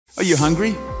Are you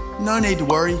hungry? No need to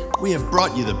worry, we have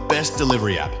brought you the best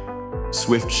delivery app,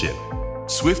 Swift Ship.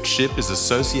 Swift Ship is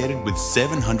associated with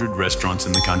 700 restaurants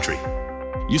in the country.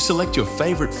 You select your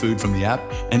favorite food from the app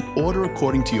and order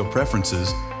according to your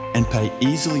preferences and pay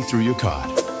easily through your card.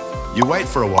 You wait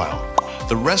for a while.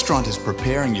 The restaurant is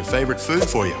preparing your favorite food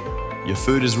for you. Your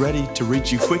food is ready to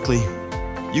reach you quickly.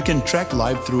 You can track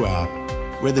live through our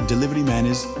app where the delivery man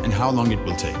is and how long it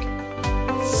will take.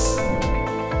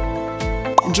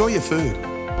 Enjoy your food.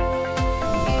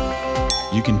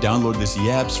 You can download this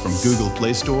apps from Google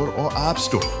Play Store or App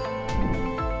Store.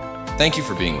 Thank you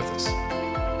for being with us.